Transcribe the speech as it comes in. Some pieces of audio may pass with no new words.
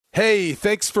Hey,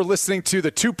 thanks for listening to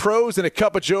the Two Pros and a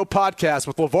Cup of Joe podcast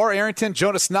with LaVar Arrington,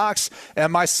 Jonas Knox,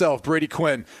 and myself, Brady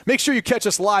Quinn. Make sure you catch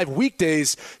us live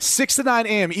weekdays, 6 to 9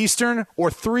 a.m. Eastern or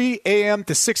 3 a.m.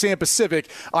 to 6 a.m. Pacific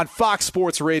on Fox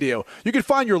Sports Radio. You can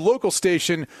find your local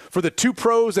station for the Two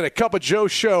Pros and a Cup of Joe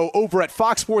show over at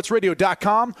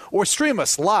foxsportsradio.com or stream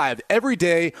us live every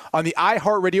day on the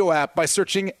iHeartRadio app by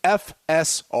searching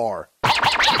FSR.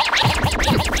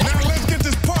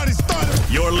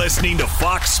 You're listening to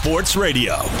Fox Sports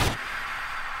Radio.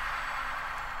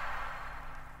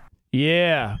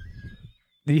 Yeah.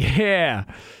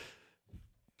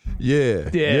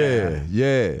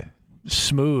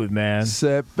 Smooth, man.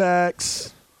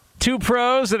 Setbacks. Two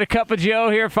Pros and a Cup of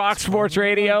Joe here, Fox Sports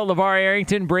Radio. LaVar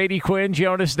Arrington, Brady Quinn,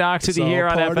 Jonas Knox with you here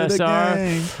on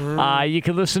FSR. You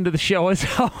can listen to the show, as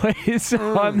always,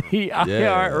 on the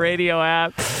iHeartRadio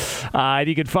app. And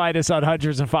you can find us on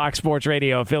hundreds of Fox Sports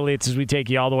Radio affiliates as we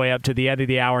take you all the way up to the end of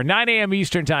the hour. 9 a.m.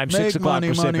 Eastern Time, 6 o'clock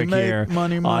Pacific here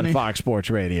on Fox Sports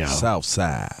Radio. South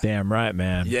Side. Damn right,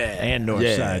 man. Yeah. And North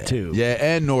Side, too. Yeah,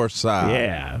 and North Side.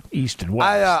 Yeah, East and West.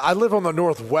 I live on the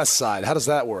northwest side. How does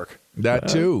that work? That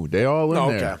too. They all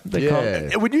in there.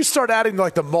 Yeah. When you start adding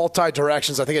like the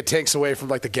multi-directions, I think it takes away from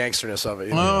like the gangsterness of it.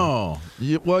 You know?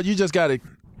 Well, you just got to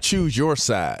choose your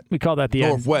side. We call that the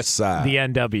Northwest side. The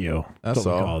NW. That's what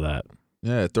all. we call that.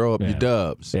 Yeah, throw up your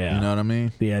dubs. Yeah. You know what I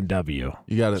mean? The NW.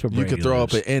 You could throw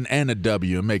up an N and a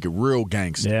W and make it real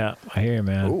gangster. Yeah, I hear you,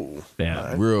 man. Ooh.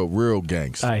 Yeah. Real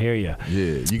gangster. I hear you.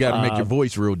 Yeah, you got to make your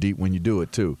voice real deep when you do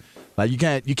it too. Like you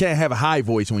can't have a high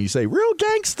voice when you say real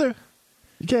gangster.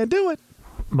 You can't do it.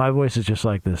 My voice is just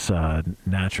like this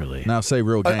naturally. Now say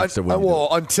real gangster.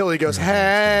 Until he goes,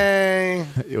 hey.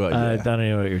 Well, I don't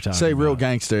know what you're talking about. Say real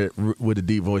gangster with a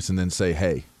deep voice and then say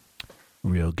hey.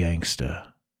 Real gangster.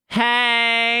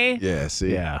 Hey. Yeah,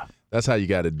 see? Yeah. That's how you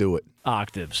got to do it.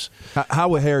 Octaves. How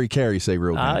would Harry Carey say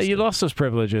real gangster? You lost those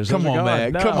privileges. Come on,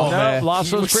 man. Come on, man.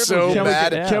 Lost those privileges. So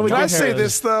mad. Can I say this?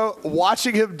 this, though?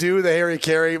 Watching him do the Harry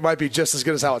Carey might be just as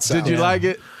good as how it sounds. Did you like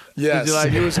it? Yes. Did you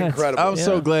like it was incredible. I'm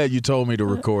so glad you told me to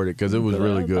record it because it was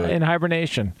really good. In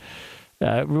hibernation.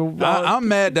 I'm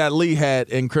mad that Lee had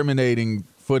incriminating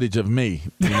footage of me.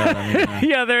 You know what I mean?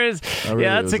 Yeah, there is. Really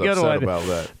that's a good one. About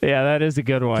that. Yeah, that is a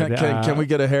good one. Can we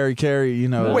get a Harry Carey?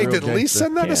 Wait, did Lee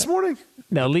send that this morning?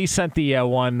 No, Lee sent the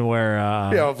one where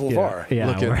of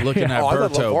LaVar. Looking at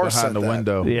Berto behind the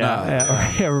window.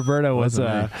 Yeah, Roberto was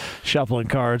shuffling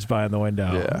cards behind the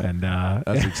window. Yeah, and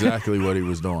that's exactly what he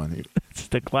was doing. It's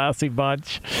the classy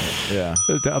bunch. Yeah,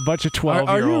 a bunch of 12-year-olds.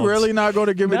 Are you really not going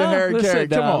to give me the Harry Carey?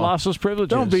 Come on, lost those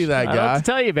privileges. Don't be that guy. I have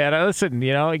to tell you, man. Listen,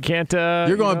 you can't.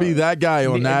 You're going to be that guy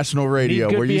on national radio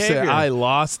where you say, "I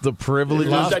lost the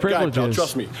privileges." Lost privileges. Guy,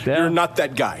 trust me, you're not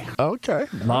that guy. Okay,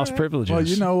 lost privileges. Well,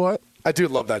 you know what? I do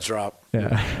love that drop. Yeah,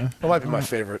 that might be my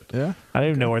favorite. Yeah, I don't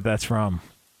even know where that's from.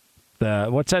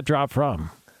 What's that drop from?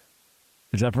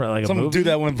 Is that from like a movie? Dude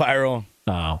that went viral.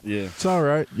 Oh, yeah. It's all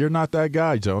right. You're not that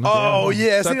guy, Jonas. Oh,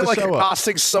 yeah. Isn't it like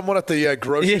accosting someone at the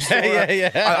grocery store?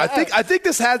 Yeah. I think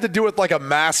this had to do with like a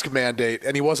mask mandate,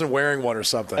 and he wasn't wearing one or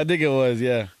something. I think it was,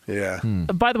 yeah. Yeah.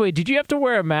 By the way, did you have to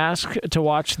wear a mask to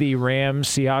watch the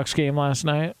Rams-Seahawks game last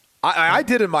night? I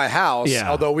did in my house, yeah.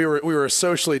 Although we were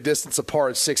socially distanced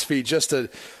apart 6 feet just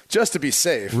to be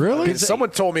safe. Really? I mean,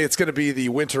 someone told me it's going to be the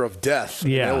winter of death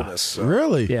and illness. So.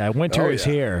 Really? Yeah, winter is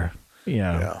here.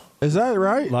 Yeah. Is that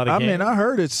right? I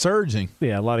heard it's surging.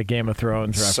 Yeah, a lot of Game of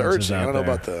Thrones references surging. out I don't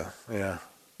know there. about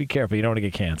Be careful. You don't want to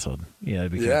get canceled. Yeah,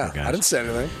 be careful, guys. I didn't say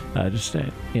anything. Just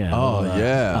say, yeah. Oh,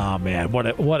 yeah. Oh, man. What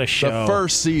a show. The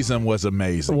first season was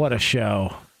amazing. What a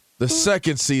show. The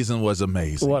second season was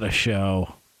amazing. What a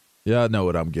show. Yeah, I know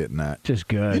what I'm getting at. Just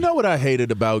good. You know what I hated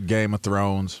about Game of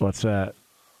Thrones? What's that?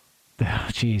 Oh,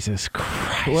 Jesus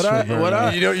Christ. You know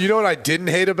what I didn't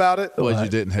hate about it? What you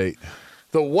didn't hate?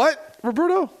 The what,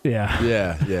 Roberto? Yeah.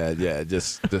 Yeah.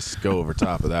 Just go over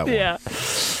top of that one. Yeah.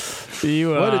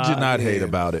 What did you not hate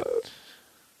about it?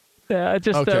 Yeah,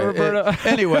 just okay. Roberto.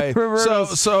 Anyway, so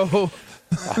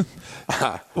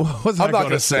what was I going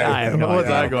to say? I have no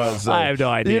idea. I have no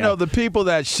idea. You know, the people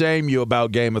that shame you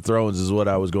about Game of Thrones is what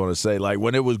I was going to say. Like,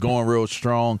 when it was going real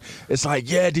strong, it's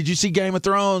like, yeah, did you see Game of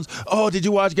Thrones? Oh, did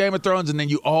you watch Game of Thrones? And then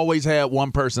you always had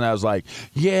one person that was like,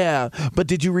 yeah, but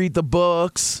did you read the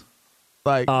books?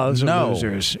 Like, those no. are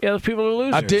losers. Yeah, those people are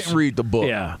losers. I didn't read the book.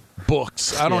 Yeah.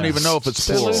 Books. I don't even know if it's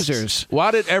They're plural. losers. Why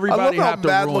did everybody have to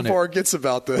ruin it? I love how mad LaVar gets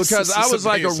about this. Because I was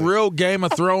like a real Game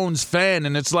of Thrones fan,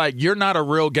 and it's like, you're not a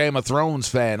real Game of Thrones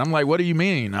fan. I'm like, what do you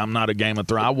mean I'm not a Game of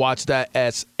Thrones? I watch that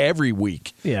every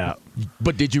week. Yeah.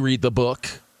 But did you read the book?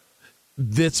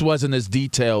 this wasn't as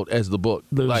detailed as the book.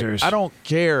 Losers. Like, I don't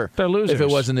care They're losers. if it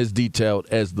wasn't as detailed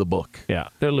as the book. Yeah,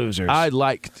 they're losers. I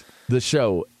liked the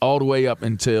show all the way up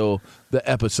until the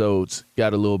episodes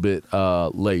got a little bit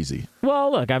lazy.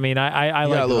 Well, look, I mean, I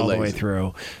liked it all the way lazy.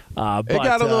 through. It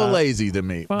got a little lazy to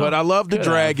me. well, but I love the could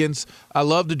dragons. I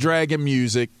love the dragon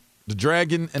music. The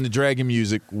dragon and the dragon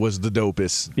music was the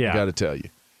dopest. Yeah. I got to tell you.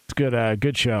 It's good.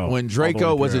 Good show. When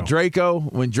Draco, was it Draco?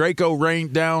 When Draco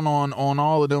rained down on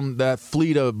all of them, that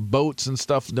fleet of boats and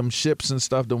stuff, them ships and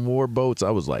stuff, them war boats,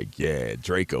 I was like, yeah,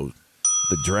 Draco,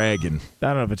 the dragon. I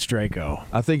don't know if it's Draco.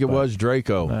 I think it was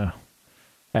Draco.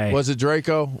 Hey, Was it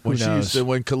Draco? When knows?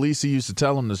 When Khaleesi used to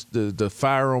tell him to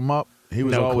fire him up, he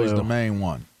was No always clue. the main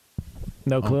one.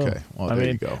 No clue. Okay, well, there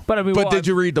you go. But did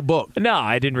you read the book? No,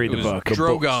 I didn't read the book.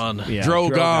 Drogon. Yeah,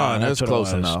 Drogon. That's what it close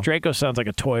was. enough. Draco sounds like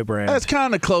a toy brand. That's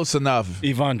kind of close enough.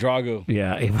 Ivan Drago.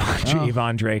 Yeah,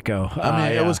 Ivan Draco. I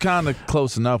mean, it was kind of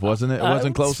close enough, wasn't it? It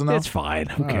wasn't close enough? It's fine.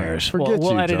 Who cares? Forget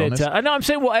we'll you, edit Jonas. it. No, I'm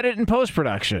saying we'll edit in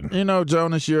post-production. You know,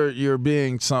 Jonas, you're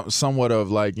being somewhat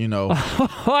of like,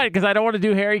 Why? Because I don't want to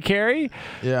do Harry Carey?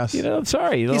 yes. I'm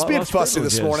sorry. He's being fussy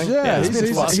this morning. Yeah, he's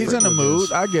being fussy. he's in the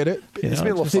mood. I get it. He's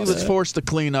being a little He was fussy. forced to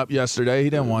clean up yesterday. He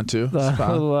didn't want to. It's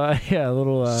fine. A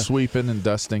little Sweeping and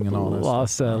dusting and all that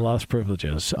stuff. lost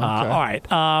privileges. All right.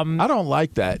 I don't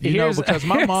like that, Here's- because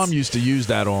my mom used to use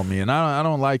that on me, and I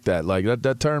don't like that. Like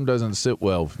that term doesn't sit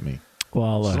well with me.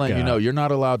 Well, Just look, letting you know, you're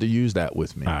not allowed to use that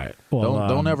with me. All right. Well,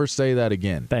 Don't ever say that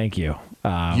again. Thank you.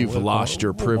 You've lost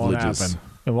your It won't privileges. happen.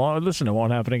 It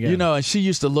won't happen again. You know, and she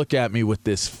used to look at me with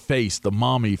this face, the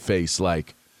mommy face,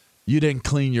 like, you didn't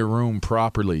clean your room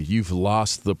properly. You've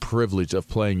lost the privilege of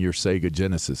playing your Sega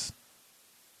Genesis.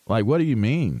 Like, what do you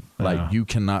mean? Like, you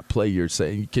cannot play your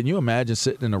Sega? Can you imagine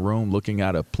sitting in a room looking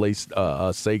at a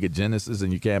Sega Genesis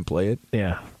and you can't play it?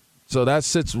 Yeah. So that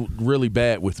sits really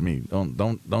bad with me.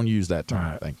 Don't use that term.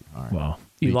 All right. Thank you. All right. Well,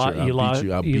 I'll beat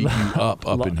you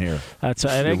up in here. That's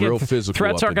You're and again, real physical.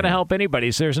 threats up aren't in going to here. help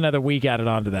anybody. So there's another week added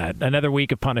onto that. Another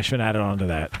week of punishment added onto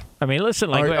that. I mean, listen,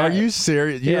 like, Are you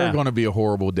serious? You're Yeah. going to be a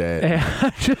horrible dad.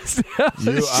 I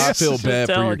I feel bad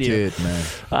for your kid,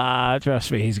 man.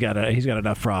 Trust me, he's got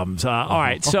enough problems. All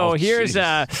right, so here's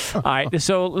all right.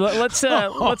 So let's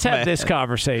have this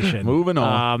conversation. Moving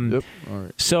on. Yep. All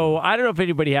right. So I don't know if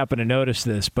anybody happened to notice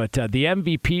this, but the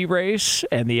MVP race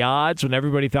and the odds when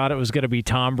everybody thought it was going to be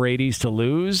Tom Brady's to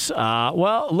lose,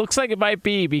 well, it looks like it might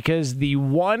be, because the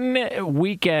one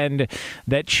weekend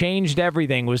that changed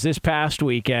everything was this past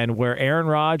weekend, where Aaron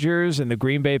Rodgers and the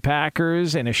Green Bay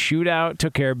Packers in a shootout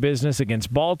took care of business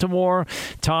against Baltimore.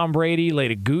 Tom Brady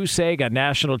laid a goose egg on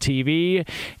national TV.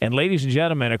 And ladies and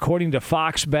gentlemen, according to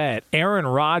Fox Bet, Aaron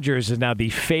Rodgers is now the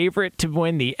favorite to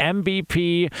win the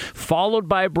MVP, followed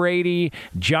by Brady.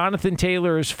 Jonathan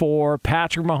Taylor is 4,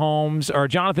 Patrick Mahomes, or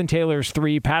Jonathan Taylor is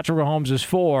 3, Patrick Mahomes is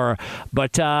 4.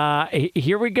 But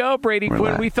here we go, Brady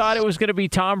Quinn. We thought it was going to be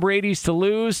Tom Brady's to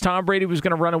lose. Tom Brady was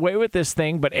going to run away with this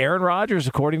thing, but Aaron Rodgers,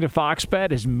 according to Fox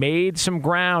Bet, has made some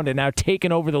ground and now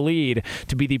taken over the lead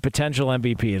to be the potential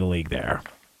MVP of the league there.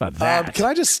 But that. Can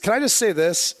I just say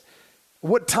this?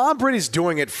 What Tom Brady's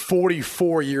doing at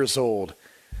 44 years old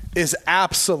is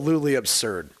absolutely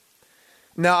absurd.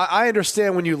 Now, I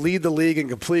understand when you lead the league in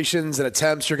completions and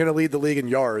attempts, you're going to lead the league in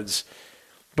yards.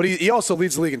 But he also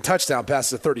leads the league in touchdown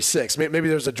passes at 36. Maybe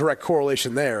there's a direct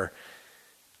correlation there.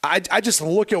 I just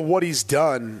look at what he's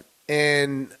done,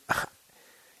 and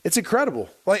it's incredible.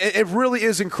 Like, it really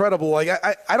is incredible. Like,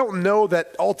 I don't know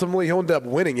that ultimately he'll end up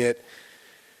winning it.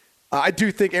 I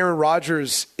do think Aaron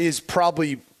Rodgers is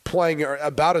probably playing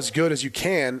about as good as you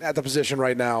can at the position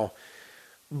right now.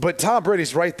 But Tom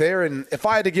Brady's right there, and if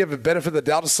I had to give a benefit of the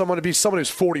doubt to someone, to be someone who's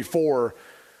 44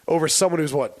 over someone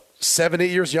who's, 7-8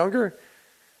 years younger,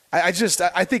 I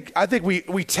think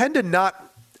we tend to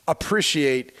not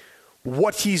appreciate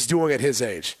what he's doing at his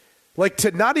age. Like,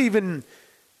 to not even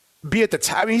be at the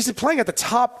top. I mean, he's playing at the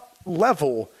top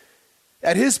level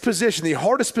at his position, the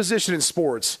hardest position in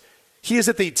sports. He is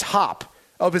at the top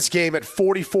of his game at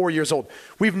 44 years old.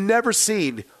 We've never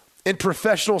seen in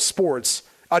professional sports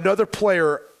another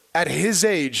player at his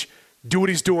age do what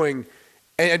he's doing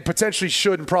and potentially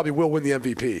should and probably will win the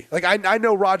MVP. Like, I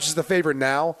know Rodgers is the favorite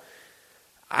now.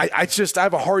 I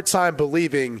have a hard time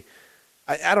believing.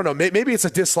 I don't know. Maybe it's a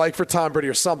dislike for Tom Brady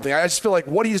or something. I just feel like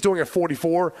what he's doing at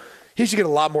 44, he should get a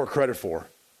lot more credit for.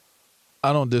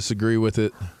 I don't disagree with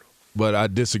it, but I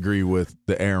disagree with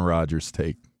the Aaron Rodgers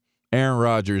take. Aaron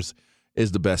Rodgers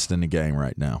is the best in the game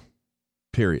right now,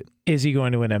 period. Is he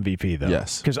going to win MVP, though?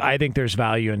 Yes. Because I think there's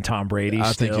value in Tom Brady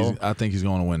still. I think he's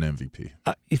going to win MVP.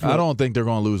 I don't think they're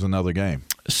going to lose another game.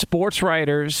 Sports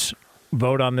writers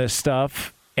vote on this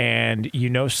stuff. And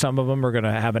some of them are going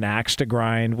to have an axe to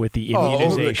grind with the over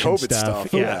immunization the COVID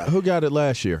stuff. Yeah. Who got it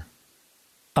last year?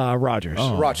 Rogers.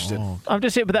 Rogers did. I'm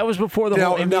just saying, but that was before the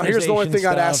whole immunization Now, here's the only thing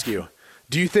stuff. I'd ask you.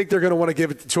 Do you think they're going to want to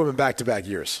give it to him in back-to-back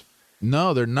years?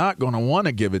 No, they're not going to want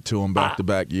to give it to him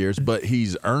back-to-back years, but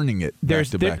he's earning it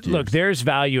back-to-back years. Look, there's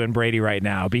value in Brady right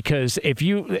now because if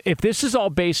this is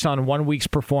all based on 1 week's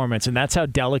performance, and that's how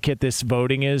delicate this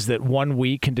voting is, that 1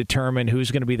 week can determine who's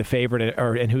going to be the favorite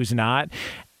and who's not.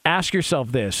 Ask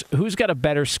yourself this: who's got a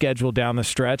better schedule down the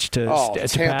stretch to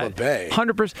Tampa Bay?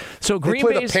 100%. So Green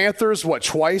Bay, the Panthers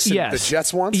twice, and the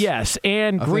Jets once. Yes,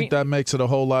 and I think that makes it a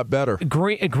whole lot better.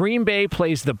 Green Bay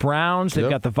plays the Browns. They've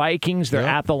got the Vikings. They're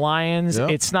at the Lions.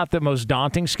 It's not the most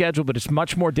daunting schedule, but it's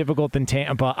much more difficult than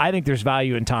Tampa. I think there's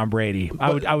value in Tom Brady.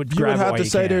 I would grab it. You would have to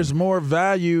say can. There's more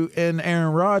value in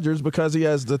Aaron Rodgers because he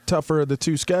has the tougher of the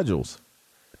two schedules.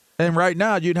 And right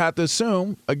now, you'd have to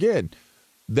assume again.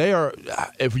 They are,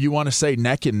 if you want to say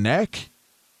neck and neck.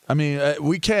 I mean,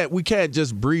 we can't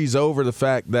just breeze over the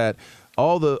fact that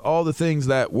all the things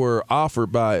that were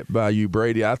offered by you,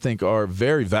 Brady, I think are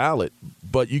very valid.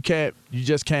 But you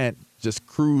just can't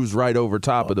cruise right over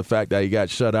top of the fact that he got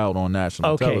shut out on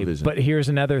national television. But here's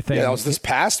another thing. Yeah, that was this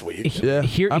past week.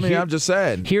 I'm just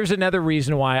saying. Here's another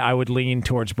reason why I would lean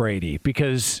towards Brady,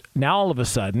 because now all of a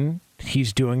sudden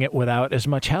he's doing it without as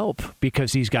much help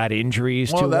because he's got injuries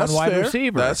to one wide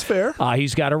receiver. That's fair.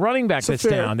 He's got a running back that's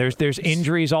down. There's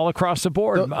injuries all across the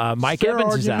board. Mike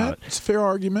Evans is out. It's a fair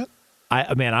argument.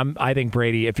 I think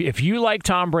Brady. If you like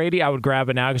Tom Brady, I would grab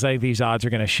it now because I think these odds are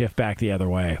going to shift back the other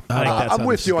way. I'm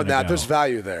with you on that. There's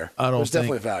value there. There's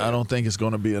definitely value. I don't think it's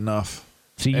going to be enough.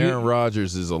 See, Aaron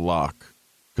Rodgers is a lock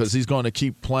because he's going to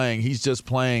keep playing. He's just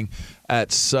playing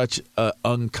at such an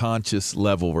unconscious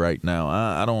level right now.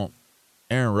 I don't.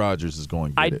 Aaron Rodgers is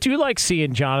going to get it. I do like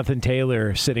seeing Jonathan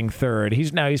Taylor sitting third.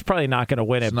 He's probably not going to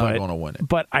win it. He's not going to win it.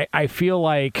 But I feel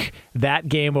like that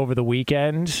game over the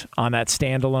weekend on that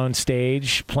standalone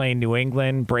stage, playing New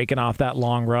England, breaking off that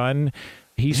long run,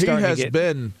 he has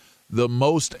been the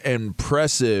most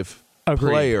impressive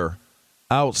player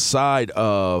outside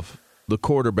of the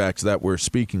quarterbacks that we're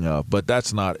speaking of. But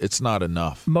it's not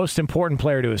enough. Most important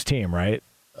player to his team, right?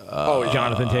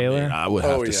 Jonathan Taylor. I would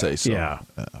have to say so. Yeah,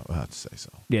 I would have to say so.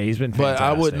 Yeah, he's been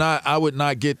fantastic. But I would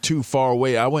not get too far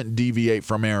away. I wouldn't deviate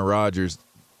from Aaron Rodgers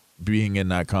being in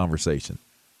that conversation.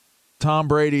 Tom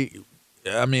Brady,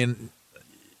 I mean,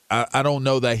 I don't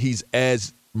know that he's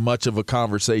as much of a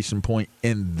conversation point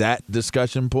in that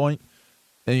discussion point.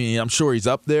 I mean, I'm sure he's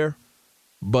up there,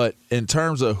 but in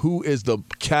terms of who is the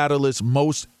catalyst,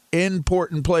 most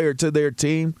important player to their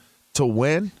team to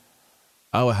win,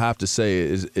 I would have to say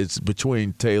it's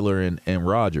between Taylor and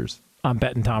Rodgers. I'm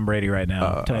betting Tom Brady right now.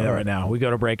 I'll tell you that right now. We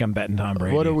go to break, I'm betting Tom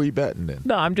Brady. What are we betting then?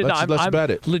 No, I'm bet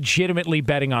it. Legitimately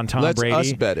betting on Tom Brady.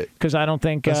 Let's bet it. Because I don't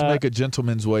think... Let's make a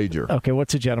gentleman's wager. Okay,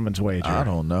 what's a gentleman's wager? I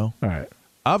don't know. All right.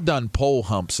 I've done pole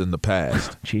humps in the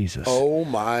past. Jesus. Oh,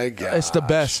 my God. It's the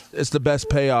best. It's the best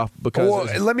payoff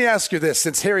because... let me ask you this.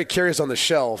 Since Harry Carey's on the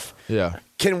shelf,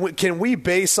 can we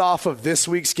base off of this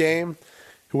week's game,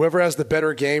 whoever has the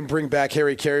better game, bring back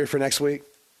Harry Carey for next week?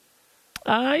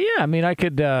 Yeah, I mean, I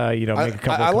could, make a couple of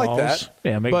calls. I like that.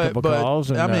 Yeah, make a couple calls.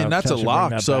 And, I mean, that's a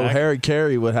lock. So back. Harry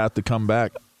Carey would have to come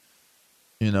back.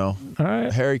 All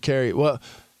right. Harry Carey. Well,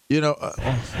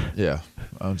 yeah,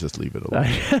 I'll just leave it alone.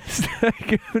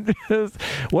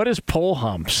 What is pole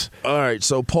humps? All right,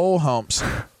 so pole humps.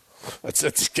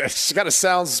 It's got to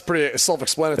sound pretty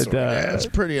self-explanatory. It's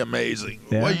pretty amazing.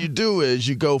 Yeah. What you do is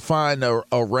you go find a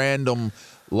random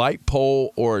light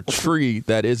pole or a tree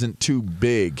that isn't too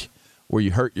big where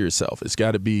you hurt yourself. It's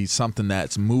got to be something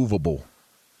that's movable.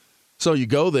 So you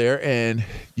go there and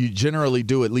you generally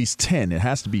do at least 10. It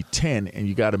has to be 10, and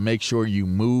you got to make sure you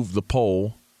move the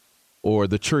pole or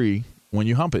the tree when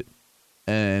you hump it,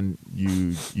 and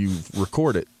you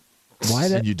record it.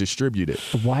 And you distribute it.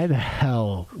 Why the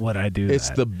hell would I do that? It's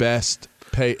the best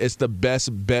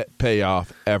bet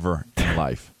payoff ever in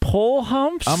life. Pole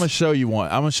humps? I'm gonna show you one.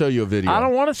 I'm gonna show you a video. I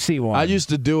don't want to see one. I used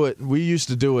to do it. We used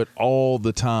to do it all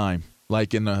the time.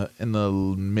 Like in the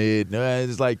mid,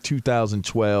 it's like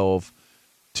 2012,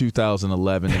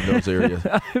 2011 in those areas.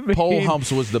 Pole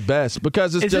humps was the best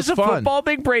because it's just fun. Is this a football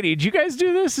thing, Brady? Did you guys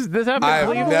do this? Is this happening?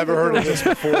 I have never heard of this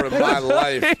before in my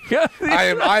life.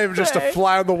 I am just a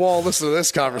fly on the wall listening to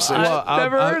this conversation. I've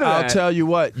never heard of that. I'll tell you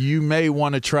what. You may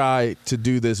want to try to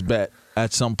do this bet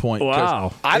at some point.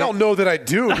 Wow. I don't know that I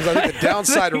do because I think the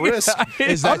downside risk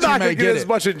is that I'm not you going to may get get as it.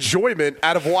 much enjoyment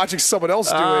out of watching someone else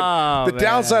do Oh, it. The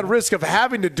downside risk of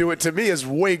having to do it to me is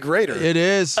way greater. It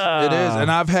is. It is. And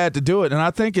I've had to do it. And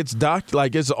I think it's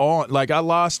it's on. Like, I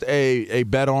lost a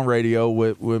bet on radio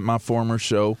with my former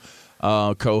show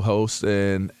co-host,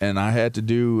 and I had to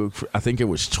do, I think it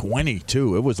was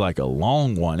 22. It was like a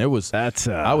long one. I was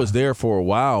there for a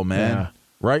while, man. Yeah.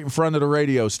 Right in front of the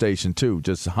radio station, too,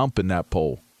 just humping that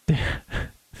pole.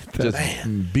 Just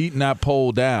beating that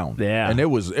pole down. Yeah. And it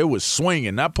was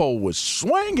swinging. That pole was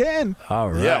swinging.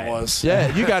 All right. Yeah, it was.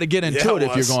 Yeah, you got to get into it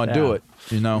if you're going to do it,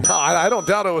 you know. No, I don't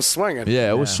doubt it was swinging. Yeah,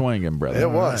 it was swinging, brother.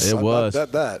 It was. It was.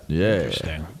 That. Yeah.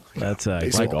 Interesting. That's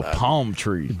like a palm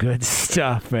tree. Good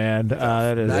stuff, man.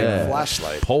 That is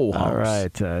flashlight. Pole humps. all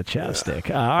right, chapstick.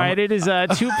 All right, it is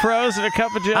 2 pros and a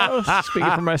cup of Joe.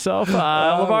 Speaking for myself,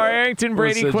 LaVar Arrington,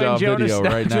 Brady Quinn, Jonas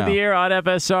right to the air on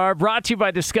FSR. Brought to you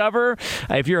by Discover.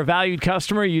 If you're a valued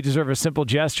customer, you deserve a simple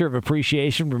gesture of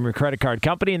appreciation from your credit card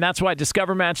company, and that's why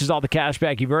Discover matches all the cash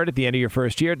back you've earned at the end of your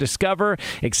first year. Discover,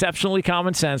 exceptionally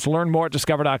common sense. Learn more at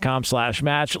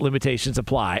discover.com/match. Limitations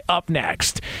apply. Up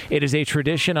next, it is a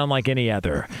tradition unlike any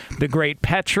other. The great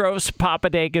Petros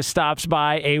Papadakis stops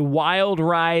by. A wild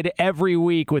ride every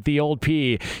week with the old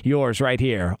P. Yours right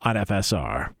here on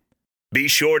FSR. Be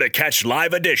sure to catch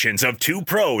live editions of 2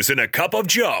 Pros and a Cup of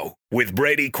Joe with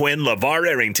Brady Quinn, LaVar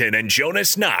Arrington, and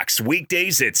Jonas Knox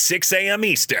weekdays at 6 a.m.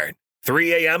 Eastern,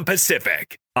 3 a.m.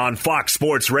 Pacific on Fox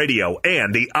Sports Radio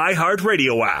and the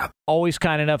iHeartRadio app. Always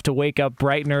kind enough to wake up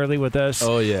bright and early with us.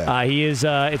 Oh, yeah. He is.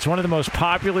 It's one of the most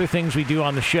popular things we do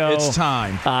on the show. It's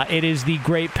time. It is the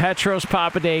great Petros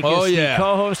Papadakis, the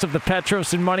co-host of the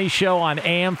Petros and Money Show on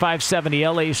AM 570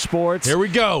 LA Sports. Here we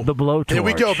go. The blowtorch. Here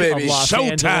we go, baby. Of Los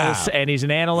Showtime. Angeles, and he's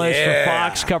an analyst for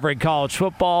Fox covering college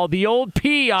football. The old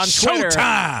P on Twitter.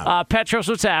 Showtime. Petros,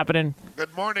 what's happening?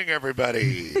 Good morning,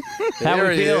 everybody. How There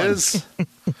we he feeling? is.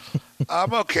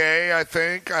 I'm okay, I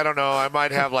think. I don't know. I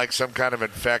might have like some kind of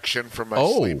infection from my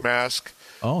sleep mask.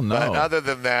 Oh, no. But other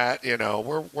than that, you know,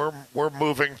 we're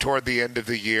moving toward the end of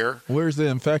the year. Where's the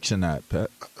infection at, Pet?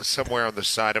 Somewhere on the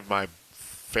side of my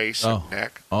face and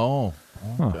neck. Oh,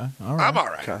 okay. All right. I'm all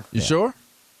right. Okay. You sure?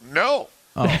 No.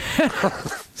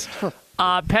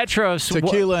 Petros.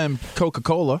 Tequila and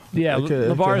Coca-Cola. Yeah, It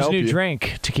could LaVar's help new you.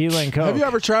 drink, tequila and Coke. Have you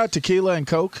ever tried tequila and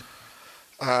Coke?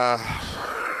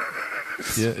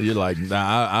 Yeah, you're like,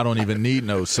 nah, I don't even need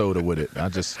no soda with it. I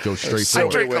just go straight I for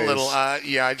it. drink a little. I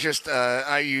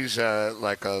use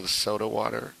like a soda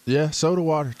water. Yeah, soda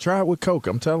water. Try it with Coke.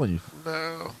 I'm telling you.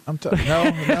 No.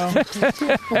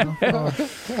 No.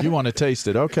 You want to taste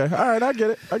it? Okay. All right. I get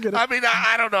it. I mean,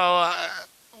 I don't know.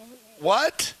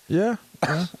 What? Yeah.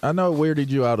 I know it weirded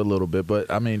you out a little bit, but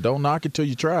I mean, don't knock it till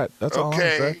you try it. That's all I'm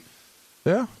Okay. saying.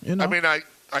 Yeah, you know. I mean, I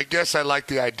guess I like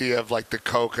the idea of like the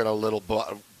Coke in a little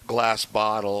glass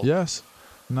bottle. yes.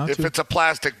 Not If too. it's a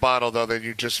plastic bottle, though, then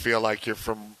you just feel like you're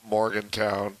from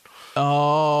Morgantown.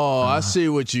 Oh, I see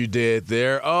what you did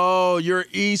there. Oh, you're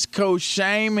East Coast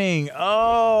shaming.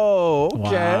 Oh, okay.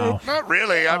 Wow. Not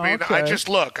really. I mean, okay.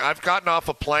 I've gotten off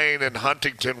a plane in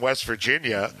Huntington, West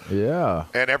Virginia, Yeah.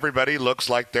 and everybody looks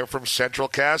like they're from Central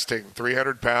Casting,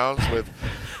 300 pounds with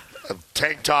a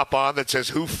tank top on that says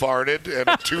 "Who farted?" and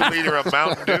a 2-liter of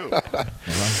Mountain Dew.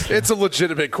 It's a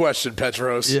legitimate question,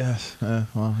 Petros. Yes.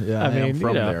 Well, yeah. I mean, am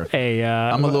from there.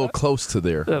 I'm a little close to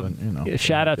there. But, you know.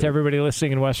 Shout out to everybody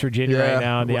listening in West Virginia Yeah. right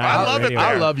now. On the I love it iHeartRadio there.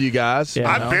 I app. love you guys. Yeah.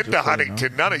 I've been to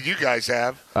Huntington. None of you guys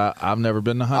have. I've never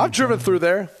been to Huntington. I've driven through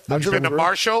there. I've been to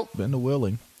Marshall. Been to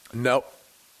Willing. No.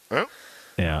 Huh?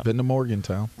 Yeah. Been to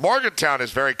Morgantown. Morgantown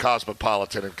is very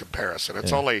cosmopolitan in comparison.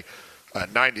 It's only a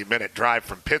 90-minute drive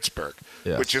from Pittsburgh,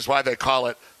 Yes. which is why they call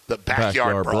it the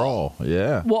Backyard Brawl.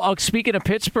 Yeah. Well, speaking of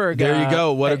Pittsburgh, There you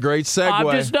go. What a great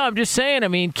segue. I'm just saying. I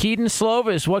mean, Keaton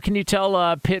Slovis. What can you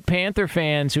tell Pitt Panther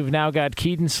fans who've now got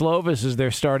Keaton Slovis as their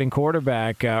starting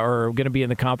quarterback, or going to be in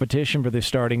the competition for the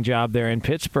starting job there in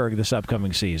Pittsburgh this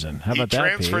upcoming season? How about He that?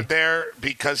 transferred there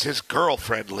because his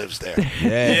girlfriend lives there.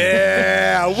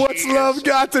 Yeah. What's love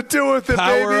got to do with it,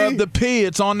 Power baby? of the P.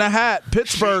 It's on the hat.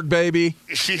 Pittsburgh, baby.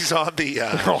 She's on the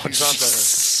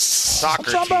soccer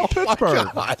I'm talking about team. Pittsburgh.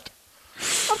 God.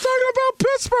 I'm talking about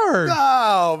Pittsburgh.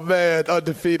 Oh, man.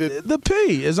 Undefeated. The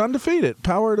P is undefeated.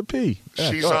 Power of the P.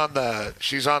 Yeah, She's go ahead.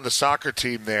 on the soccer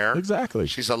team there. Exactly.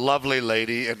 She's a lovely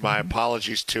lady, and my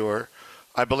apologies to her.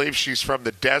 I believe she's from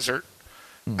the desert,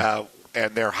 and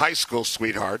they're high school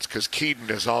sweethearts because Keaton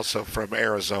is also from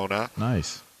Arizona.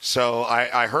 Nice. So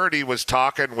I heard he was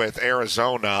talking with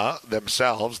Arizona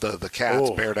themselves, the Cats,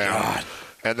 Oh, bear down. God.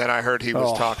 And then I heard he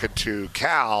was talking to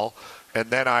Cal, And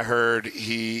then I heard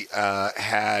he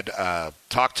had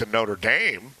talked to Notre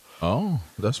Dame. Oh,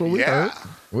 that's what we heard.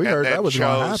 We heard that was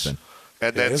going to happen.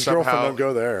 And then his somehow, girlfriend don't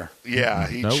go there. Yeah,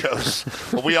 he chose.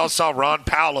 Well, we all saw Ron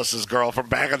Powless's girl from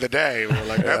back in the day. We were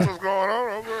like, that's what's going on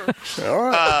over there. All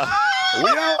right.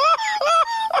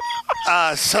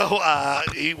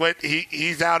 He went.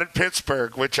 He's out at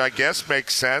Pittsburgh, which I guess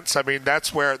makes sense. I mean,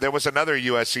 that's where there was another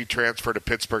USC transfer to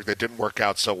Pittsburgh that didn't work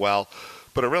out so well,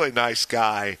 but a really nice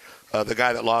guy. The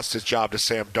guy that lost his job to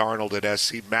Sam Darnold at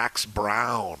SC, Max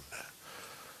Brown,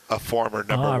 a former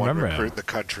number one recruit in the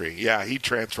country. Yeah, he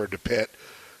transferred to Pitt,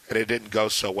 and it didn't go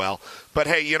so well. But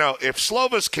hey, if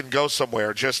Slovis can go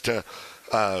somewhere just to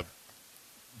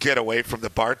get away from the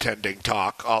bartending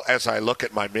talk, as I look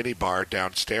at my mini bar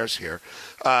downstairs here.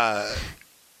 The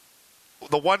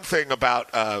one thing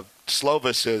about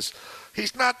Slovis is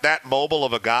he's not that mobile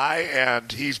of a guy,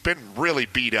 and he's been really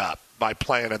beat up by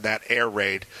playing in that air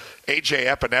raid. A.J.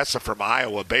 Epinesa from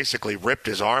Iowa basically ripped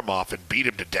his arm off and beat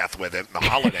him to death with it in the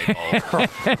Holiday Bowl.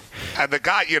 And the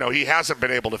guy, he hasn't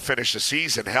been able to finish the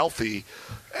season healthy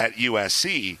at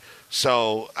USC.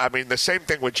 So, I mean, the same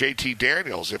thing with J.T.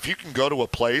 Daniels. If you can go to a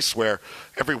place where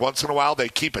every once in a while they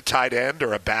keep a tight end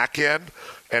or a back end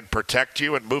and protect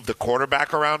you and move the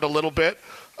quarterback around a little bit,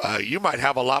 you might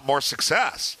have a lot more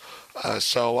success.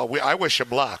 I wish him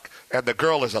luck. And the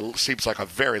girl seems like a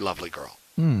very lovely girl.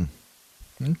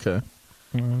 Okay.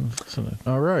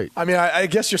 All right. I mean, I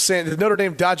guess you're saying, did Notre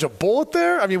Dame dodge a bullet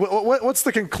there? I mean, what's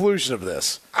the conclusion of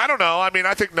this? I don't know. I mean,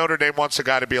 I think Notre Dame wants a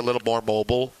guy to be a little more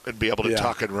mobile and be able to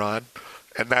tuck and run,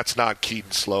 and that's not Keaton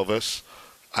Slovis.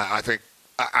 I think.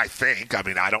 I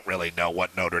mean, I don't really know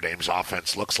what Notre Dame's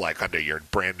offense looks like under your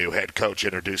brand new head coach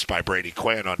introduced by Brady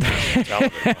Quinn on national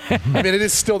television. I mean, it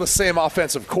is still the same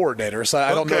offensive coordinator, so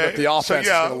I don't know that the offense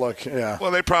is going to look. Yeah.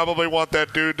 Well, they probably want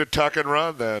that dude to tuck and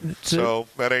run then. So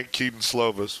that ain't Keaton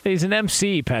Slovis. He's an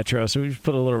MC, Petros, so we just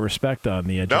put a little respect on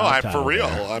the No, I'm for real.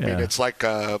 I mean, it's like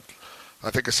I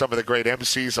think of some of the great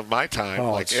MCs of my time,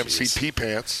 like MC P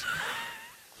Pants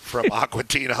from Aqua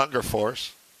Teen Hunger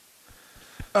Force.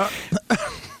 You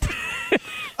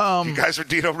guys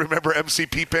don't remember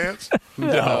MCP Pants?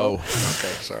 No.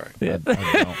 Okay, sorry. Yeah.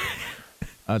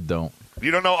 I don't.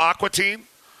 You don't know Aqua Teen?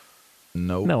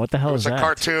 No. No, what the hell is that? It was a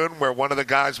cartoon where one of the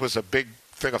guys was a big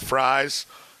thing of fries,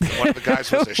 one of the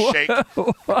guys was a shake,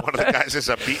 one of the guys is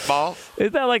a meatball.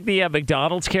 Is that like the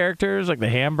McDonald's characters, like the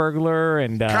Hamburglar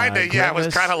and kind of? Yeah, it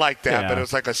was kind of like that, yeah. but it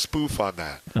was like a spoof on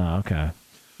that. Oh, okay.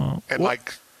 Well, and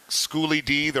like Schoolie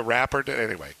D, the rapper.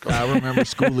 Anyway, go I remember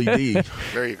Schoolie D.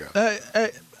 There you go.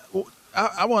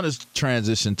 I want to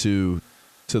transition to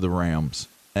the Rams,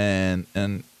 and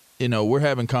we're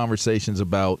having conversations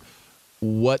about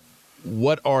what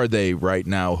are they right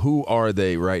now? Who are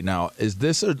they right now? Is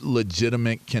this a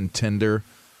legitimate contender,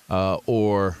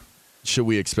 or should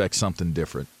we expect something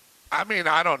different? I mean,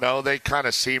 I don't know. They kind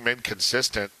of seem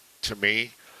inconsistent to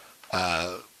me.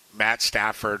 Matt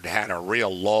Stafford had a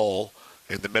real lull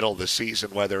in the middle of the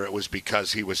season, whether it was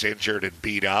because he was injured and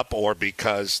beat up or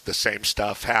because the same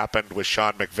stuff happened with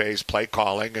Sean McVay's play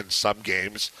calling in some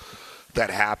games that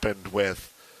happened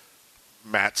with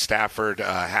Matt Stafford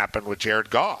happened with Jared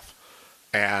Goff.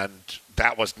 And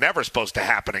that was never supposed to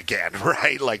happen again,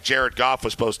 right? Like Jared Goff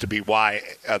was supposed to be why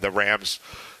the Rams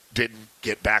didn't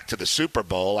get back to the Super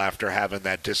Bowl after having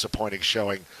that disappointing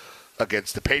showing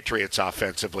against the Patriots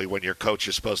offensively when your coach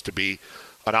is supposed to be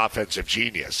an offensive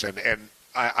genius. And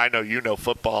I know you know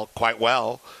football quite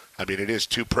well. I mean, it is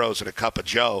two pros and a cup of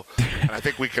Joe. And I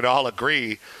think we can all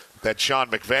agree that Sean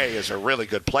McVay is a really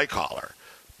good play caller.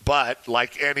 But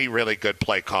like any really good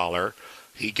play caller,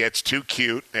 he gets too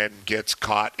cute and gets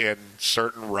caught in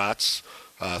certain ruts,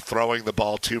 throwing the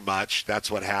ball too much.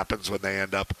 That's what happens when they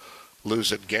end up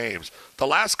losing games. The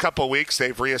last couple of weeks,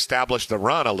 they've reestablished the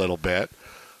run a little bit.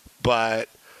 But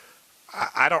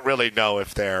I don't really know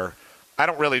I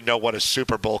don't really know what a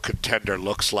Super Bowl contender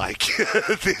looks like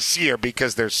this year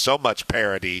because there's so much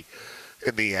parity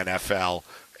in the NFL.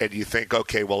 And you think,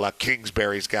 okay, well,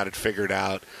 Kingsbury's got it figured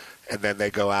out, and then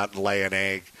they go out and lay an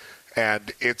egg.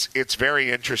 And it's very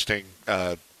interesting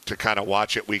to kind of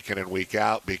watch it week in and week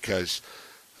out because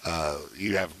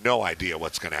you have no idea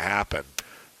what's going to happen,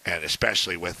 and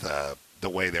especially with the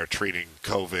way they're treating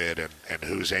COVID and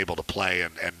who's able to play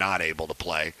and not able to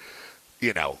play.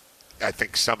 I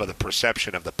think some of the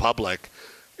perception of the public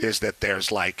is that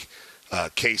there's like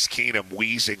Case Keenum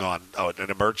wheezing on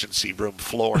an emergency room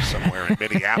floor somewhere in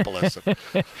Minneapolis.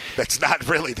 That's not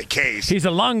really the case. He's a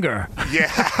lunger.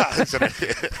 Yeah.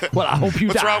 Well, I hope you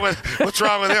die. What's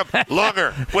wrong with him?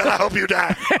 Lunger. Well, I hope you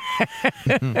die.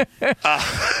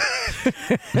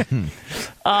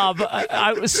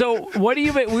 So what do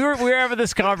you make? We were having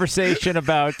this conversation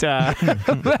about oh,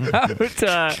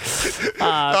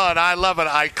 and I love an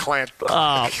eye clamp.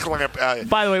 By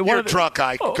the way, you're drunk,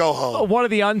 Ike. Go home. One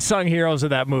of the unsung heroes of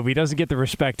that movie doesn't get the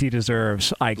respect he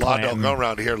deserves. Ike Law Clanton. don't go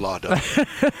around here, Law don't.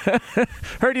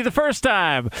 Heard you the first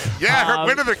time. Yeah, heard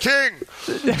Win of the King.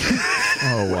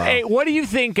 Oh wow. Hey, what do you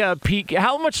think, Pete?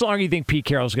 How much longer do you think Pete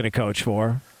Carroll's going to coach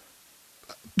for?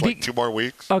 Like 2 more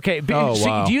weeks. Okay. Oh,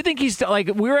 wow. Do you think he's like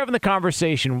we were having the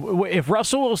conversation? If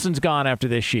Russell Wilson's gone after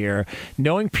this year,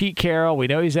 knowing Pete Carroll, we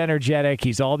know he's energetic.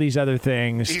 He's all these other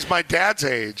things. He's my dad's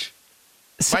age.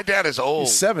 My dad is old.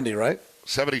 He's 70, right?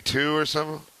 72 or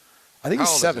something. I think he's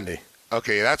 70.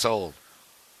 Okay, that's old.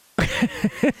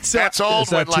 So, that's old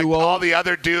that when like too old? all the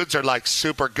other dudes are like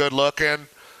super good looking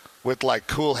with like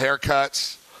cool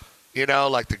haircuts. You know,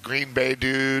 like the Green Bay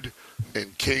dude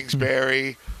and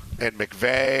Kingsbury and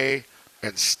McVay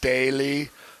and Staley.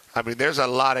 I mean, there's a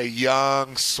lot of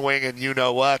young, swinging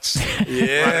you-know-whats running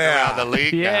around the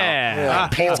league now.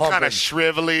 Pete's kind of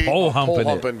shrivelly. Pole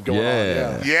humping going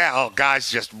on. Yeah,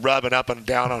 guys just rubbing up and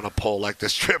down on a pole like the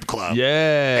strip club.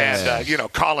 Yeah.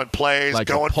 And, calling plays, Like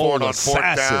going a pole for it on fourth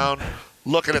assassin. down,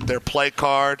 looking at their play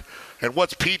card. And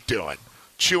what's Pete doing?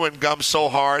 Chewing gum so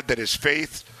hard that his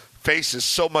face is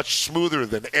so much smoother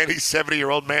than any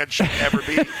 70-year-old man should ever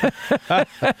be.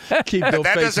 Keep those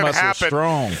That face doesn't muscles happen.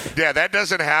 strong. Yeah, that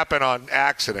doesn't happen on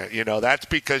accident. That's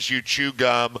because you chew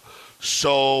gum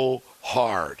so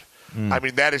hard. I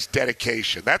mean, that is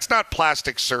dedication. That's not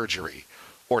plastic surgery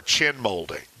or chin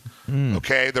molding.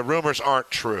 Okay? The rumors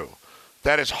aren't true.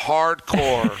 That is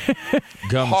hardcore,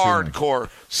 Gum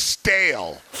hardcore,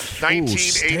 stale,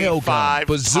 1985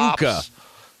 Bazooka.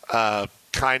 Tops,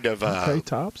 kind of. Okay,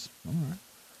 tops.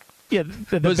 yeah,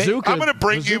 the Bazooka. I'm going to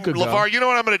bring you, Bazooka gum. LaVar. You know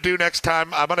what I'm going to do next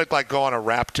time? I'm going to go on a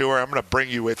rap tour. I'm going to bring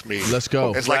you with me. Let's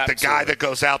go. It's like the guy that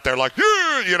goes out there like,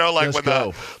 yeah, like Let's when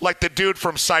go. like the dude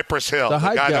from Cypress Hill, The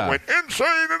hype guy guy. that went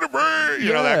insane in the brain.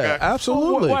 You know that guy.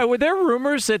 Absolutely. Why were there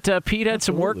rumors that Pete had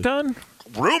some work done?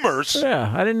 Rumors?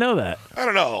 Yeah, I didn't know that. I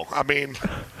don't know. I mean,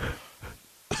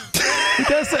 He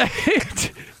does.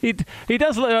 He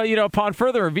does. Upon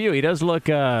further review, he does look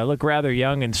rather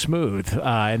young and smooth.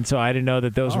 And so I didn't know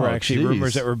that those were actually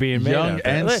rumors that were being made. Young out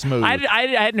there. and smooth. I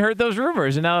hadn't heard those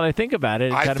rumors, and now that I think about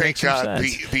it, it I kind of makes think some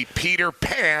sense. the Peter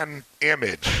Pan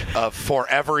image of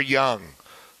Forever Young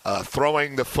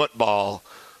throwing the football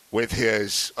with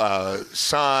his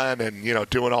son and,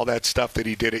 doing all that stuff that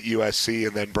he did at USC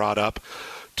and then brought up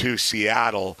to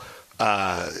Seattle,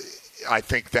 I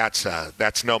think that's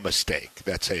no mistake.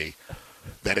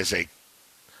 That is a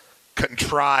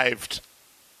contrived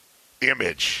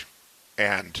image,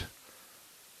 and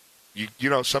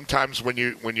sometimes when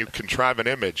you contrive an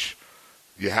image,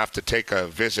 you have to take a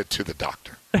visit to the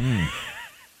doctor.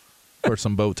 Or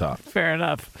some Botox. Fair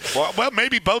enough. Well,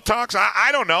 maybe Botox.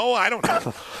 I don't know.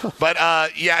 But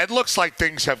it looks like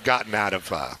things have gotten out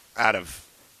of.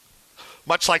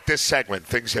 Much like this segment,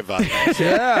 things have.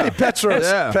 Hey, Petros.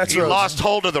 Yeah. Petros. He lost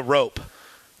hold of the rope.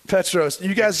 Petros,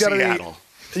 you guys got Seattle.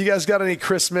 You guys got any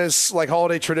Christmas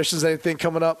holiday traditions? Anything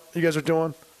coming up? You guys are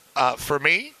doing? For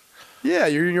me. Yeah,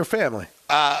 you're and your family.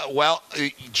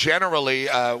 Generally,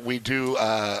 we do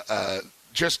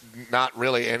just not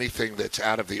really anything that's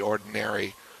out of the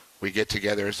ordinary. We get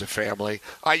together as a family.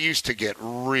 I used to get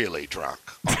really drunk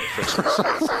on Christmas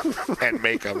Eve and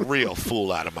make a real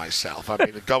fool out of myself. I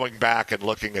mean, going back and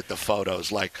looking at the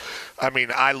photos,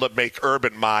 make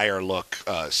Urban Meyer look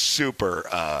super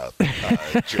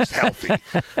just healthy.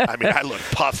 I mean, I look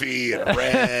puffy and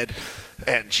red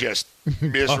and just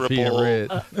miserable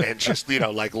and just,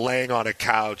 laying on a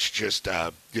couch, just,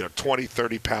 20,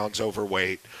 30 pounds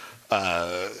overweight,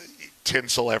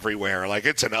 tinsel everywhere. Like,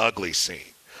 it's an ugly scene.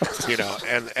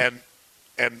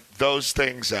 And those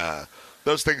things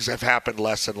have happened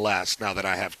less and less now that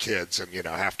I have kids and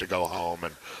have to go home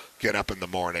and get up in the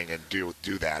morning and do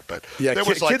that. But yeah, there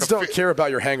was kids don't care about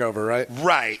your hangover, right?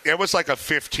 Right. It was like a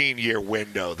 15-year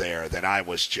window there that I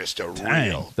was just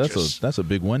That's a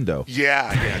big window.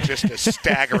 Yeah, just a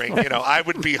staggering. I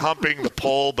would be humping the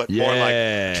pole, but more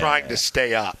like trying to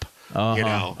stay up.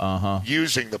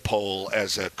 Using the pole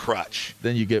as a crutch.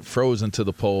 Then you get frozen to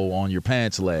the pole on your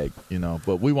pants leg,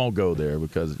 But we won't go there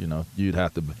because, you'd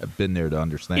have to have been there to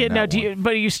understand that. Now,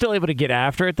 but are you still able to get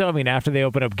after it, though? I mean, after they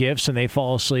open up gifts and they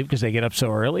fall asleep because they get up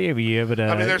so early? Are you able to...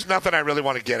 I mean, there's nothing I really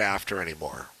want to get after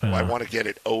anymore. I want to get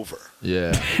it over.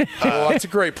 Yeah. Well, that's a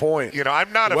great point.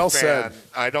 I'm not a fan. Said.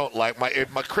 I don't like...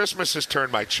 My Christmas has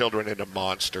turned my children into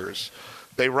monsters.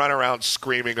 They run around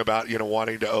screaming about,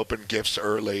 wanting to open gifts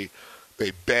early.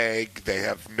 They beg. They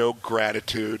have no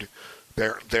gratitude.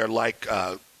 They're like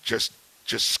just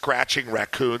just scratching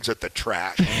raccoons at the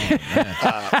trash.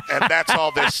 And that's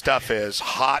all this stuff is,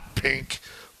 hot pink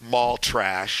mall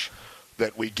trash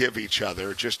that we give each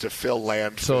other just to fill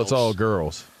landfills. So it's all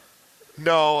girls?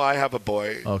 No, I have a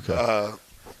boy. Okay.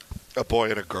 A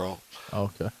boy and a girl.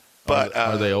 Okay. But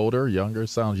are they older, younger?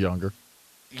 Sounds younger.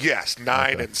 Yes,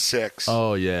 9 and 6.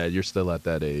 Oh, yeah, you're still at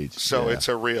that age. So yeah. it's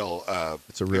a real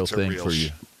thing for you.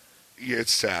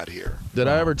 It's sad here. Did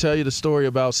I ever tell you the story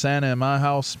about Santa in my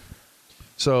house?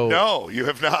 So no, you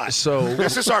have not. So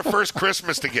this is our first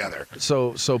Christmas together.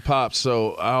 So Pops,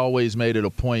 so I always made it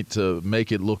a point to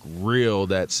make it look real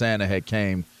that Santa had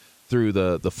came through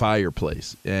the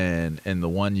fireplace. And the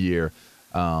one year,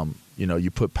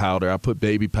 you put powder. I put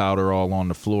baby powder all on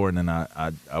the floor, and then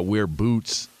I wear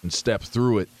boots and step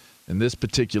through it. And this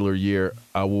particular year,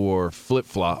 I wore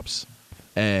flip-flops.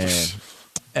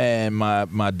 And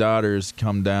my daughters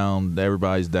come down.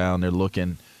 Everybody's down. They're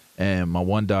looking. And my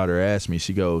one daughter asked me,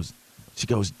 she goes,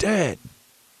 Dad,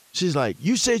 she's like,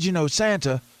 you said you know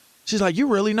Santa. She's like, you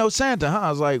really know Santa, huh?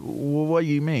 I was like, well, what do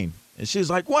you mean? And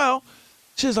she's like,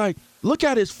 look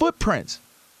at his footprints.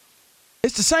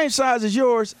 It's the same size as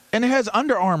yours, and it has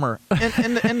Under Armour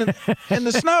in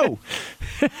the snow.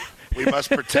 We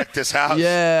must protect this house.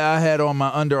 Yeah, I had on my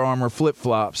Under Armour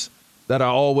flip-flops that I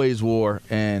always wore,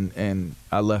 and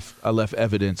I left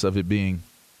evidence of it being,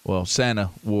 well, Santa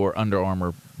wore Under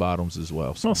Armour bottoms as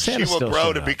well. So. Well, she will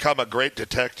grow to become a great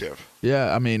detective.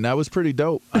 Yeah, I mean, that was pretty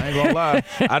dope. I ain't gonna lie.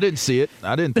 I didn't see it.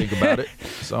 I didn't think about it.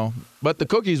 So, but the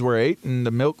cookies were 8, and the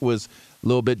milk was a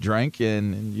little bit drank,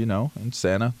 and and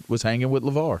Santa was hanging with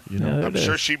LaVar. I'm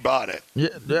sure she bought it.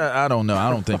 Yeah, I don't know.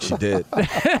 I don't think she did.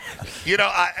 I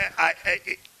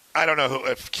don't know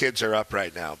if kids are up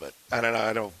right now, but I don't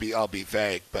know. I'll be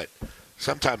vague, but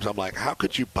sometimes I'm like, how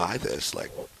could you buy this?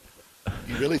 Like,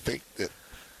 you really think that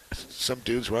some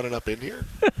dude's running up in here?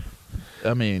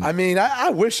 I mean, I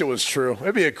wish it was true.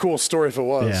 It'd be a cool story if it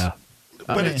was. Yeah,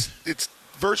 but it's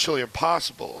virtually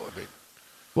impossible. I mean,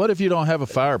 what if you don't have a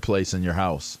fireplace in your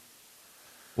house?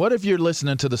 What if you're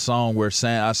listening to the song where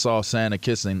I saw Santa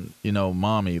kissing,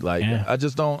 mommy? Like, yeah. I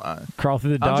just don't. Crawl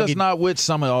through the doggy. I'm just not with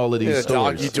some of all of these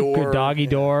stories. Doggy door. Good doggy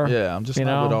door. Yeah, I'm just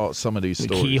not with some of these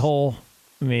stories. Keyhole.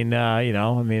 I mean,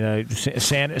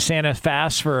 Santa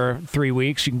fasts for 3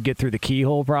 weeks. You can get through the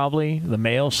keyhole, probably the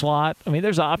mail slot. I mean,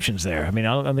 there's options there. I mean,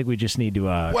 I don't think we just need to.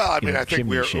 I think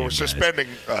we're suspending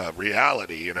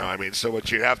reality. So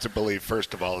what you have to believe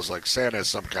first of all is like Santa is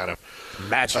some kind of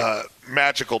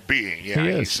magical being.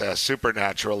 Yeah, he's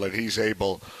supernatural, and he's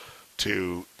able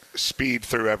to speed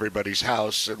through everybody's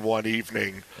house in one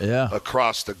evening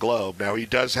across the globe. Now he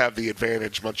does have the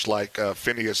advantage, much like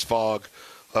Phineas Fogg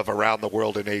of Around the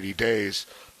World in 80 Days,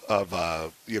 of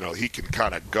he can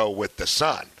kind of go with the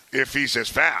sun if he's as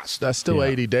fast. That's still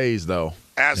 80 days, though.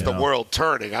 As the world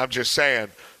turning. I'm just saying,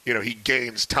 he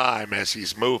gains time as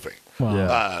he's moving.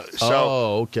 Wow.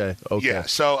 Okay. Yeah,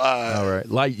 so... all right,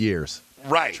 light years.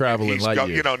 Right. Traveling light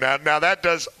years. Now that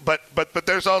does... But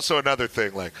there's also another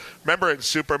thing. Like, remember in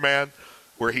Superman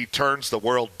where he turns the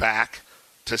world back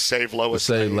to save Lois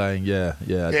Lane? Yeah.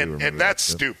 And that's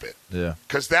stupid. Yeah.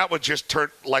 Because that would just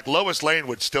turn, like Lois Lane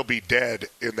would still be dead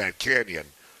in that canyon.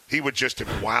 He would just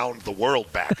have wound the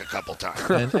world back a couple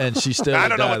times. and she still I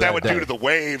don't know what that would do to the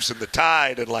waves and the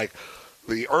tide and like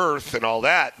the earth and all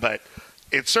that, but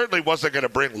it certainly wasn't going to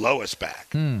bring Lois back.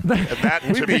 And that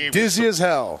We'd be dizzy as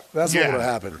hell. That's what would have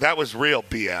happened. That was real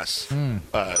BS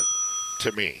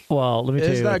to me. Well, let me tell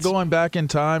you. Is that going back in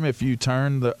time if you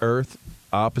turn the earth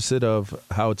opposite of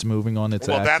how it's moving on its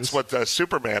axis? Well, that's what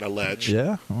Superman alleged.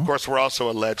 Yeah. Of course, we're also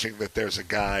alleging that there's a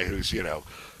guy who's,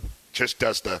 just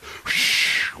does the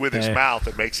with his mouth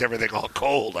and makes everything all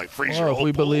cold, like freeze your whole if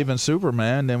we pool. Believe in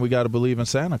Superman, then we got to believe in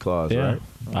Santa Claus, right?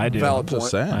 I do. Valid I'm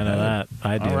just saying. I know that.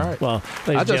 I do. All right. Well,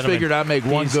 I just figured I'd make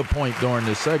one good point during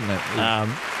this segment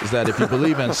is that if you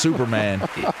believe in Superman,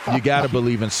 you got to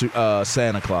believe in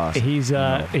Santa Claus. He's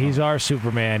our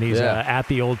Superman. He's at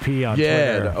the old P on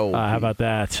Twitter. How about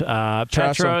that? Try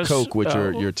Petros, some Coke with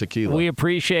your tequila. We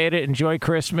appreciate it. Enjoy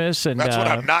Christmas. And that's what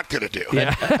I'm not going to do.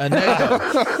 Yeah.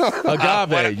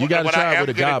 Agave. You got to try it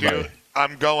with agave.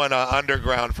 I'm going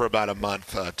underground for about a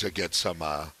month to get some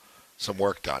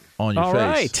work done on your face.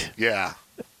 Right. Yeah.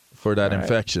 For that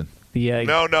infection.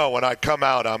 No. When I come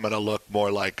out, I'm going to look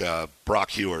more like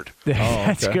Brock Heward.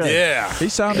 That's good. Yeah. He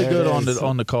sounded good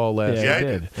on the call last night. Yeah, he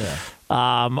did. Yeah.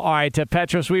 All right,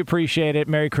 Petros, we appreciate it.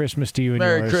 Merry Christmas to you and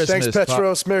Merry yours. Christmas. Thanks,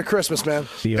 Petros. Merry Christmas, man.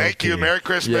 Thank you. Merry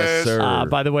Christmas. Yes, sir.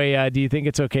 By the way, do you think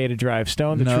it's okay to drive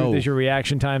stoned? The truth is your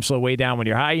reaction time slow way down when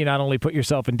you're high. You not only put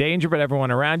yourself in danger, but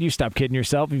everyone around you. Stop kidding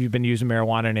yourself. If you've been using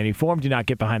marijuana in any form, do not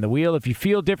get behind the wheel. If you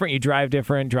feel different, you drive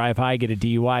different. Drive high, get a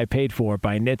DUI paid for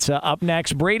by NHTSA. Up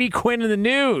next, Brady Quinn in the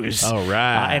news. All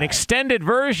right. An extended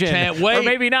version. Can't wait. Or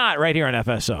maybe not, right here on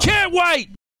FSO. Can't wait.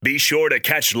 Be sure to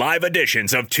catch live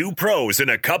editions of Two Pros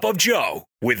and a Cup of Joe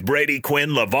with Brady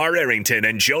Quinn, LaVar Arrington,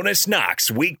 and Jonas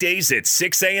Knox weekdays at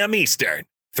 6 a.m. Eastern,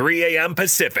 3 a.m.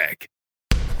 Pacific.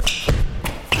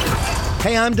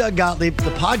 Hey, I'm Doug Gottlieb. The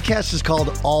podcast is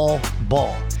called All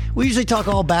Ball. We usually talk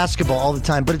all basketball all the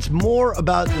time, but it's more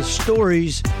about the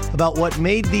stories about what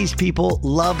made these people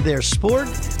love their sport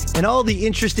and all the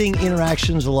interesting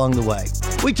interactions along the way.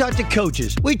 We talk to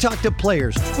coaches. We talk to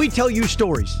players. We tell you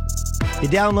stories. You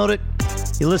download it.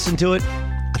 You listen to it.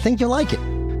 I think you'll like it.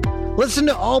 Listen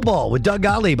to All Ball with Doug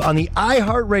Gottlieb on the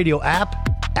iHeartRadio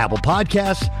app, Apple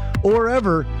Podcasts, or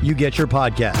wherever you get your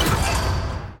podcasts.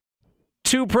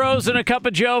 Two Pros and a Cup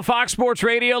of Joe, Fox Sports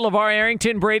Radio. LaVar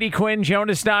Arrington, Brady Quinn,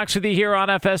 Jonas Knox with you here on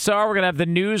FSR. We're going to have the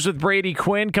news with Brady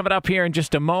Quinn coming up here in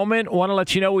just a moment. Want to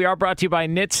let you know we are brought to you by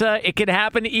NHTSA. It can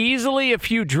happen easily. A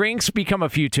few drinks become a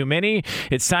few too many.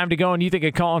 It's time to go and you think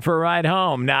of calling for a ride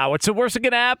home. Now, what's the worst that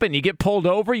can happen? You get pulled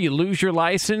over, you lose your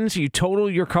license, you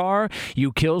total your car,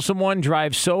 you kill someone,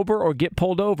 drive sober, or get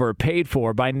pulled over, paid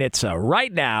for by NHTSA.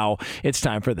 Right now, it's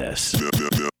time for this.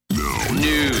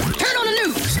 News. Turn on the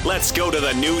news. Let's go to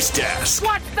the news desk.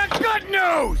 What's the good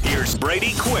news? Here's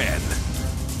Brady Quinn.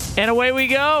 And away we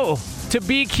go to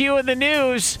BQ in the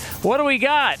news. What do we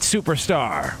got,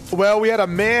 superstar? Well, we had a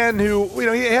man who,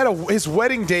 he had his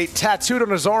wedding date tattooed on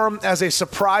his arm as a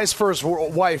surprise for his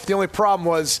wife. The only problem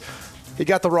was he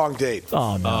got the wrong date.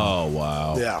 Oh, no. Oh,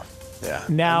 wow. Yeah.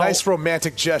 Now, a nice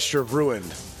romantic gesture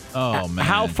ruined. Oh, man.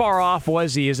 How far off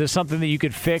was he? Is this something that you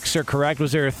could fix or correct?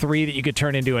 Was there a 3 that you could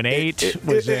turn into an 8?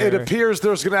 It appears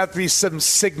there's going to have to be some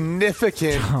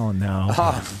significant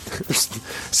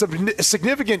some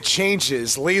significant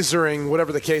changes, lasering,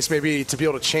 whatever the case may be, to be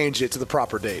able to change it to the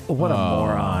proper date. What a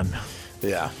moron.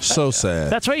 Yeah. So sad.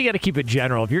 That's why you got to keep it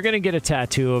general. If you're going to get a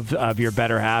tattoo of your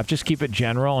better half, just keep it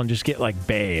general and just get like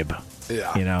babe.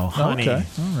 Yeah. Honey. Okay.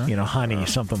 All right. Honey,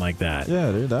 something like that.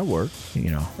 Yeah, dude, that works.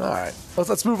 All right.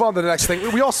 Let's move on to the next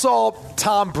thing. We all saw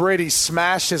Tom Brady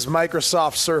smash his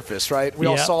Microsoft Surface, right? We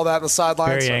all saw that on the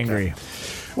sidelines. Very angry.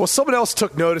 Well, someone else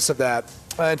took notice of that.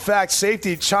 In fact,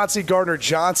 safety Chauncey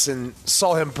Gardner-Johnson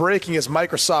saw him breaking his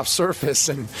Microsoft Surface.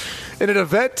 And in an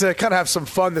event to kind of have some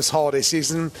fun this holiday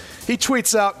season, he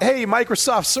tweets out, "Hey,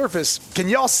 Microsoft Surface, can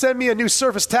y'all send me a new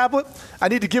Surface tablet? I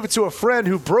need to give it to a friend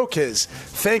who broke his.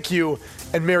 Thank you,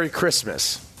 and Merry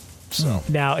Christmas." So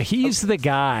now, he's the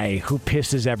guy who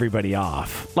pisses everybody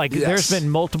off. There's been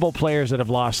multiple players that have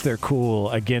lost their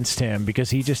cool against him because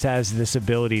he just has this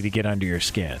ability to get under your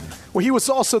skin. Well, he was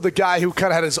also the guy who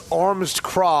kind of had his arms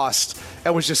crossed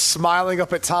and was just smiling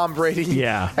up at Tom Brady.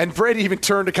 Yeah. And Brady even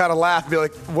turned to kind of laugh and be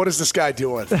like, what is this guy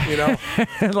doing?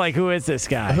 Who is this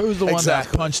guy? Who's the one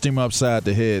that punched him upside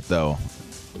the head, though?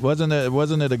 Wasn't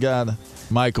it a guy,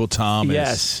 Michael Thomas?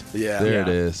 Yes. Yeah. There it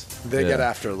is. They get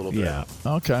after it a little bit. Yeah.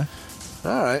 Okay.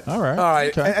 All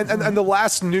right. Okay. And the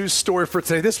last news story for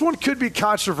today, this one could be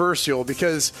controversial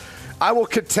because I will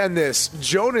contend this.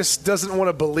 Jonas doesn't want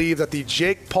to believe that the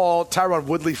Jake Paul-Tyron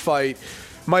Woodley fight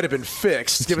might have been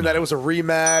fixed, given that it was a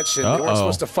rematch and they weren't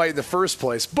supposed to fight in the first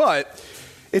place. But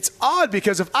it's odd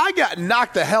because if I got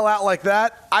knocked the hell out like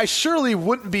that, I surely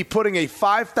wouldn't be putting a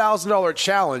 $5,000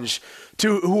 challenge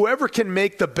to whoever can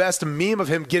make the best meme of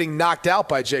him getting knocked out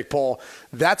by Jake Paul.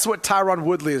 That's what Tyron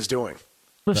Woodley is doing.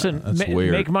 Listen,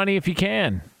 make money if you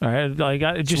can. All right,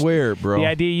 it's weird, bro. The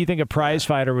idea you think a prize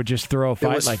fighter would just throw a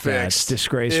fight like that, it's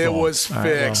disgraceful. It was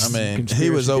fixed. He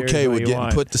was okay with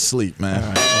getting put to sleep, man.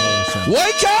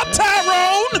 Wake up,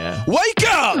 Tyrone! Yeah. Wake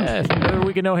up! Maybe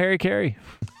we can know Harry Carey.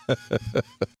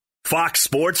 Fox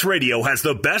Sports Radio has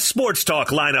the best sports talk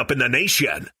lineup in the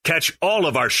nation. Catch all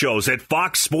of our shows at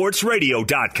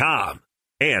foxsportsradio.com.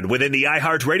 And within the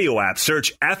iHeartRadio app,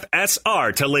 search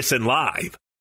FSR to listen live.